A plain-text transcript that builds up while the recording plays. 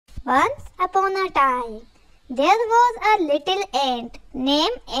Once upon a time, there was a little ant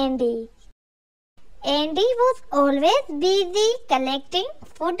named Andy. Andy was always busy collecting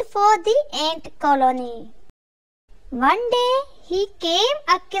food for the ant colony. One day, he came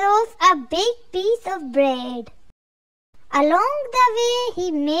across a big piece of bread. Along the way,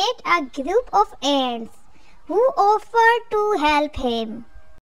 he met a group of ants who offered to help him.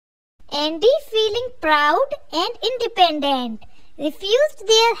 Andy, feeling proud and independent, refused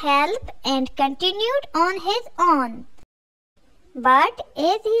their help and continued on his own. But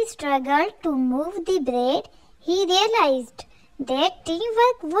as he struggled to move the bread, he realized that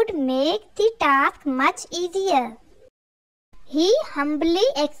teamwork would make the task much easier. He humbly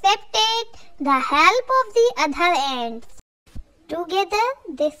accepted the help of the other ants. Together,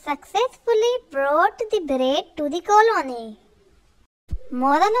 they successfully brought the bread to the colony.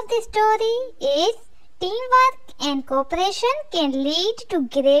 Moral of the story is teamwork and cooperation can lead to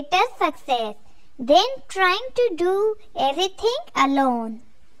greater success than trying to do everything alone.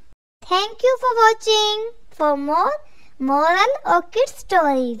 Thank you for watching. For more moral or kids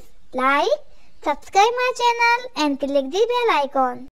stories, like, subscribe my channel and click the bell icon.